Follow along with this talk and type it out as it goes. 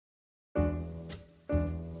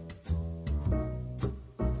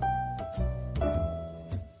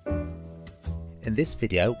In this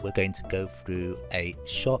video, we're going to go through a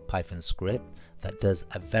short Python script that does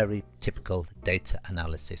a very typical data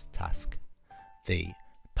analysis task. The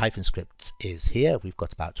Python script is here. We've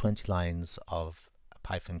got about 20 lines of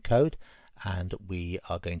Python code, and we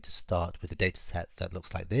are going to start with a data set that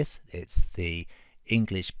looks like this. It's the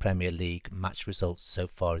English Premier League match results so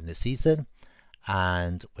far in the season,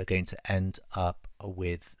 and we're going to end up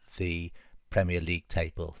with the Premier League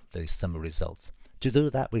table, the summer results. To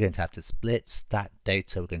do that, we're going to have to split, stack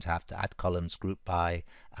data, we're going to have to add columns, group by,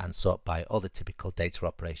 and sort by, all the typical data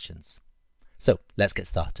operations. So let's get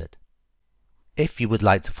started. If you would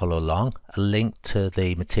like to follow along, a link to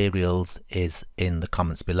the materials is in the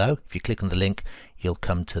comments below. If you click on the link, you'll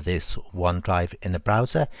come to this OneDrive in the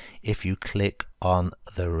browser. If you click on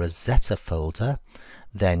the Rosetta folder,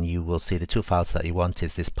 then you will see the two files that you want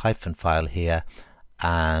is this Python file here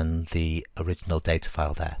and the original data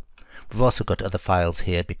file there. We've also got other files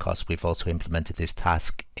here because we've also implemented this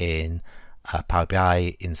task in Power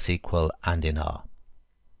BI, in SQL, and in R.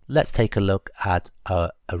 Let's take a look at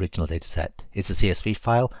our original dataset. It's a CSV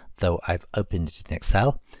file, though I've opened it in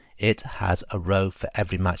Excel. It has a row for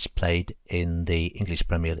every match played in the English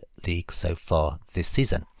Premier League so far this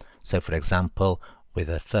season. So for example, with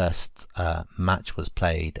the first match was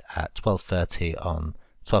played at 12:30 on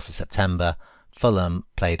 12th of September, Fulham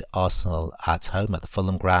played Arsenal at home at the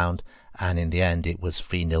Fulham ground, and in the end it was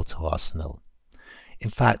 3-0 to Arsenal. In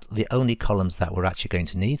fact, the only columns that we're actually going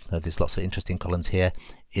to need, though there's lots of interesting columns here,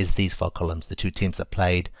 is these four columns, the two teams that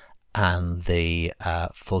played and the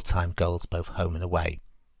full-time goals both home and away.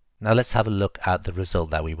 Now let's have a look at the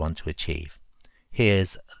result that we want to achieve.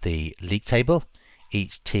 Here's the league table.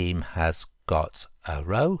 Each team has got a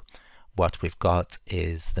row. What we've got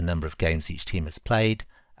is the number of games each team has played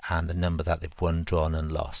and the number that they've won, drawn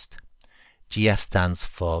and lost. GF stands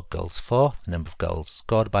for goals for, the number of goals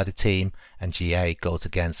scored by the team, and GA, goals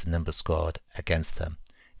against, the number scored against them.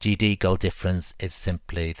 GD, goal difference, is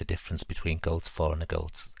simply the difference between goals for and the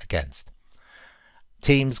goals against.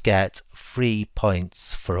 Teams get 3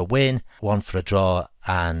 points for a win, 1 for a draw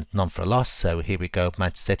and none for a loss. So here we go,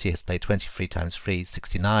 Manchester City has played 23 times 3,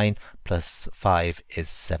 69, plus 5 is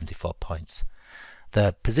 74 points.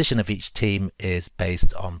 The position of each team is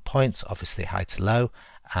based on points, obviously high to low,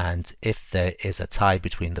 and if there is a tie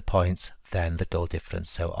between the points, then the goal difference.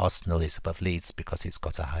 So Arsenal is above Leeds because it's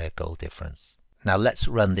got a higher goal difference. Now let's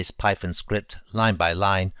run this Python script line by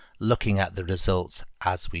line, looking at the results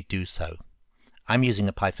as we do so. I'm using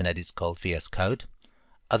a Python editor called VS Code.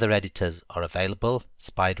 Other editors are available.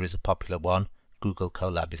 Spider is a popular one, Google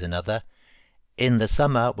Colab is another. In the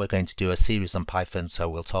summer, we're going to do a series on Python, so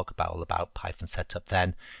we'll talk all about Python setup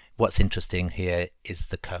then. What's interesting here is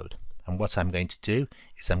the code. And what I'm going to do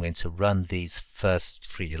is I'm going to run these first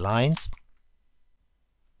 3 lines.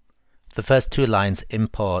 The first 2 lines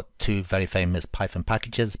import 2 very famous Python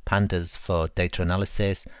packages, Pandas for data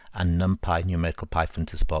analysis and NumPy numerical Python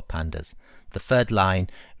to support Pandas. The third line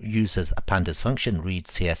uses a Pandas function, read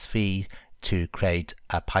CSV, to create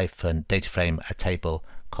a Python data frame, a table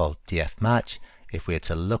called dfmatch. If we were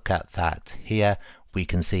to look at that here, we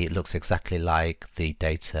can see it looks exactly like the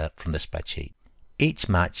data from the spreadsheet. Each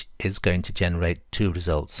match is going to generate 2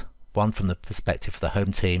 results, one from the perspective of the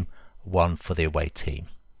home team, one for the away team.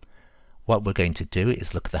 What we're going to do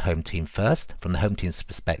is look at the home team first. From the home team's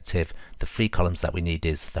perspective, the 3 columns that we need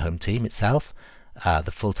is the home team itself,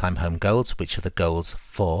 the full-time home goals, which are the goals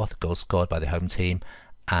for, the goals scored by the home team,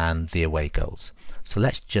 and the away goals. So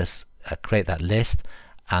let's just create that list,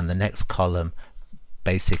 and the next column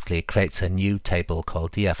basically creates a new table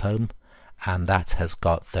called dfhome, and that has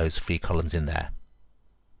got those 3 columns in there.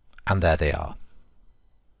 And there they are.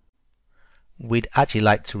 We'd actually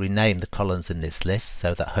like to rename the columns in this list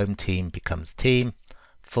so that home team becomes team,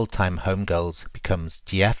 full-time home goals becomes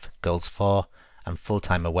GF, goals for, and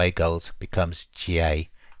full-time away goals becomes GA,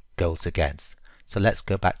 goals against. So let's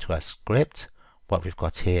go back to our script. What we've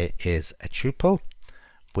got here is a tuple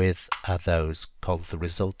with those called the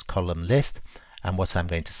result column list, and what I'm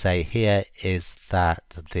going to say here is that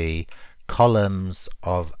the columns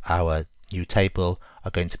of our new table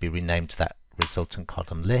are going to be renamed to that resultant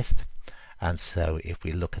column list. And so if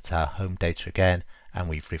we look at our home data again and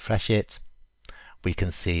we refresh it, we can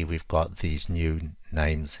see we've got these new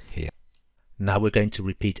names here. Now we're going to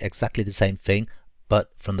repeat exactly the same thing,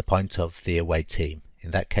 but from the point of the away team.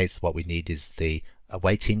 In that case, what we need is the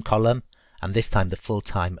away team column, and this time the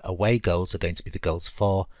full-time away goals are going to be the goals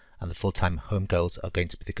for, and the full-time home goals are going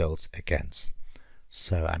to be the goals against.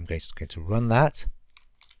 So I'm just going to run that,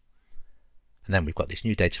 and then we've got this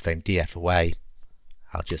new data frame df away.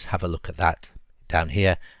 I'll just have a look at that down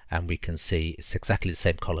here, and we can see it's exactly the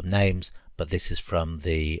same column names, but this is from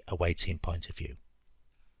the away team point of view.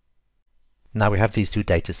 Now we have these two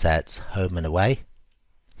data sets, home and away.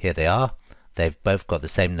 Here they are. They've both got the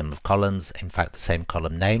same number of columns, in fact the same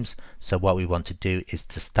column names. So what we want to do is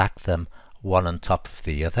to stack them one on top of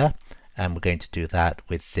the other, and we're going to do that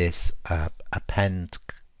with this append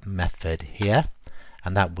method here,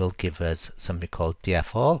 and that will give us something called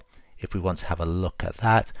df_all. If we want to have a look at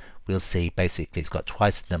that, we'll see basically it's got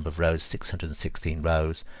twice the number of rows, 616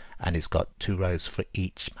 rows, and it's got 2 rows for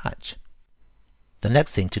each match. The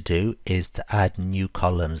next thing to do is to add new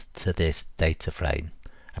columns to this data frame.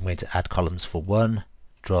 I'm going to add columns for won,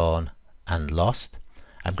 drawn and lost.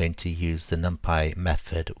 I'm going to use the NumPy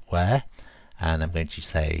method where, and I'm going to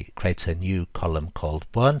say create a new column called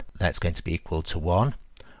won. That's going to be equal to 1,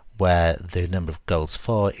 where the number of goals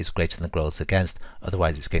for is greater than the goals against,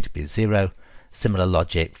 otherwise it's going to be 0. Similar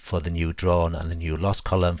logic for the new drawn and the new lost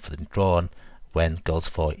column. For the drawn, when goals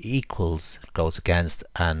for equals goals against,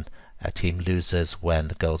 and a team loses when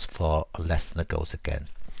the goals for are less than the goals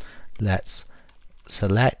against. Let's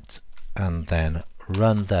select and then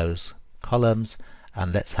run those columns,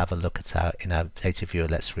 and let's have a look at in our data viewer.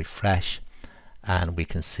 Let's refresh, and we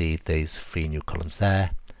can see these 3 new columns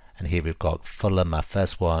there. And here we've got Fulham, our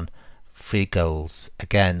first one, 3 goals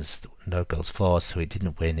against, no goals for, so it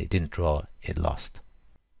didn't win, it didn't draw, it lost.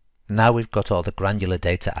 Now we've got all the granular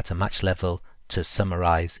data at a match level to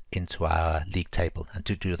summarize into our league table, and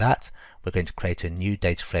to do that we're going to create a new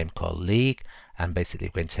data frame called league, and basically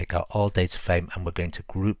we're going to take our all data frame and we're going to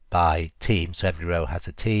group by team, so every row has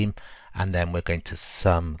a team, and then we're going to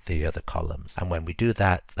sum the other columns. And when we do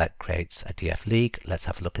that, that creates a df league. Let's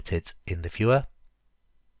have a look at it in the viewer,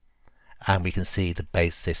 and we can see the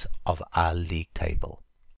basis of our league table.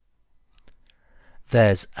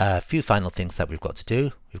 There's a few final things that we've got to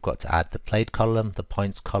do. We've got to add the played column, the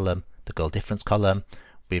points column, the goal difference column.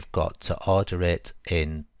 We've got to order it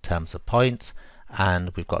in terms of points,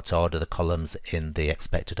 and we've got to order the columns in the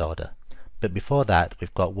expected order. But before that,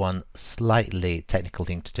 we've got one slightly technical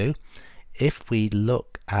thing to do. If we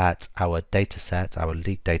look at our data set, our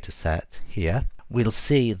league data set here, we'll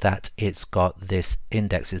see that it's got this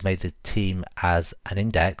index. It's made the team as an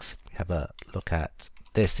index. Have a look at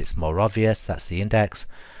this, it's more obvious, that's the index.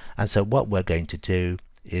 And so what we're going to do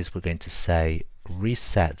is we're going to say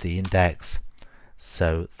reset the index,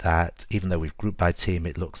 so that even though we've grouped by team,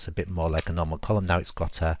 it looks a bit more like a normal column. Now it's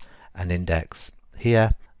got an index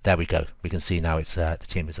here. There we go. We can see now it's the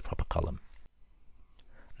team is a proper column.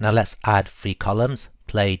 Now let's add 3 columns,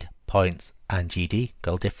 played, points and GD,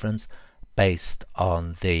 goal difference, based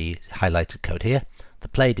on the highlighted code here. The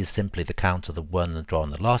played is simply the count of the won, the drawn,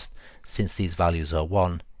 the lost. Since these values are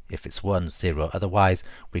 1, if it's 1, 0 otherwise,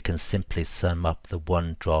 we can simply sum up the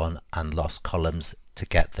won, drawn and lost columns to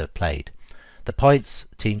get the played. The points,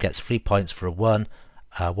 the team gets 3 points for a won,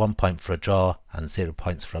 1 point for a draw and 0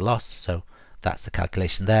 points for a loss. So that's the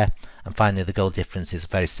calculation there. And finally the goal difference is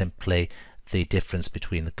very simply the difference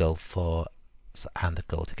between the goal for and the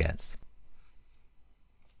goal against.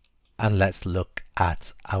 And let's look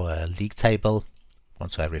at our league table.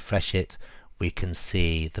 Once I refresh it, we can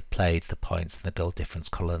see the played, the points and the goal difference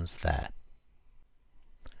columns there.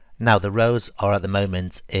 Now the rows are at the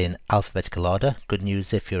moment in alphabetical order. Good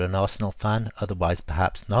news if you're an Arsenal fan, otherwise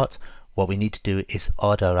perhaps not. What we need to do is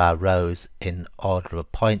order our rows in order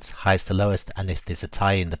of points, highest to lowest, and if there's a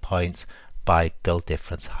tie in the points, by goal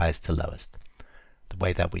difference, highest to lowest. The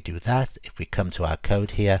way that we do that, if we come to our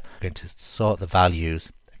code here, we're going to sort the values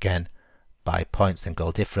again by points and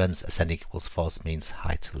goal difference. Ascending equals false means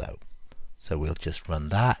high to low. So we'll just run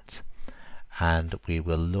that, and we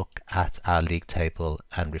will look at our league table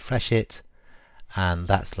and refresh it, and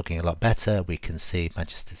that's looking a lot better. We can see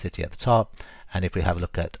Manchester City at the top, and if we have a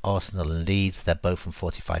look at Arsenal and Leeds, they're both on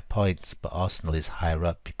 45 points, but Arsenal is higher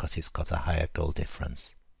up because it's got a higher goal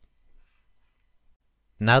difference.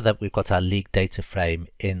 Now that we've got our league data frame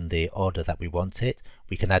in the order that we want it,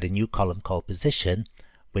 we can add a new column called position,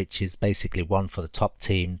 which is basically 1 for the top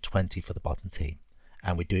team, 20 for the bottom team.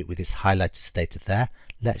 And we do it with this highlighted status there.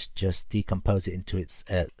 Let's just decompose it into its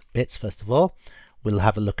bits first of all. We'll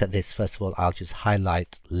have a look at this. First of all, I'll just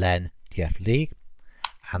highlight len df league,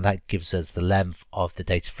 and that gives us the length of the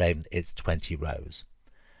data frame. It's 20 rows.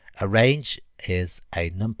 Arrange is a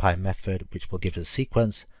NumPy method which will give us a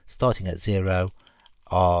sequence starting at 0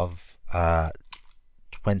 of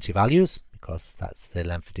 20 values, because that's the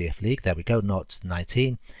length of df league. There we go, not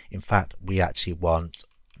 19. In fact, we actually want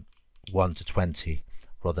 1 to 20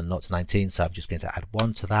 rather than not 19, so I'm just going to add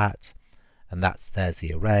 1 to that, and there's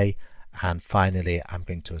the array. And finally I'm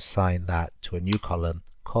going to assign that to a new column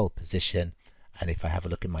called position, and if I have a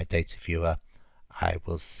look in my data viewer, I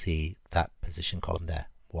will see that position column there,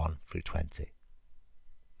 1 through 20.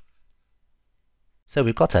 So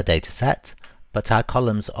we've got our data set, but our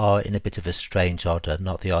columns are in a bit of a strange order,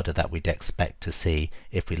 not the order that we'd expect to see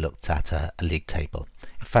if we looked at a league table.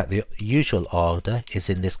 In fact, the usual order is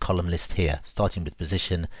in this column list here, starting with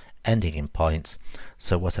position, ending in points.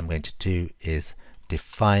 So what I'm going to do is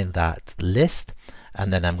define that list,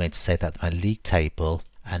 and then I'm going to say that my league table,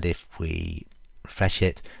 and if we refresh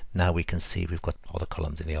it, now we can see we've got all the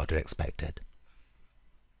columns in the order expected.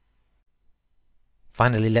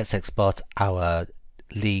 Finally, let's export our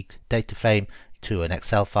league data frame to an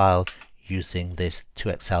Excel file using this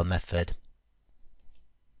toExcel method.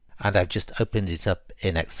 And I've just opened it up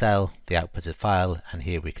in Excel, the outputted file, and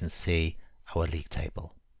here we can see our league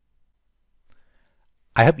table.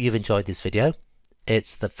 I hope you've enjoyed this video.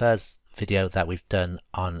 It's the first video that we've done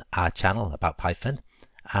on our channel about Python,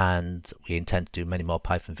 and we intend to do many more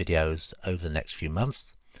Python videos over the next few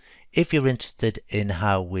months. If you're interested in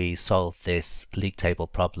how we solve this league table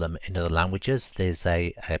problem in other languages, there's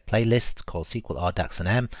a playlist called SQL, R, DAX and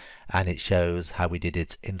M, and it shows how we did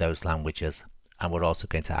it in those languages, and we're also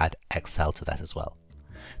going to add Excel to that as well.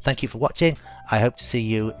 Thank you for watching. I hope to see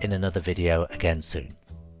you in another video again soon.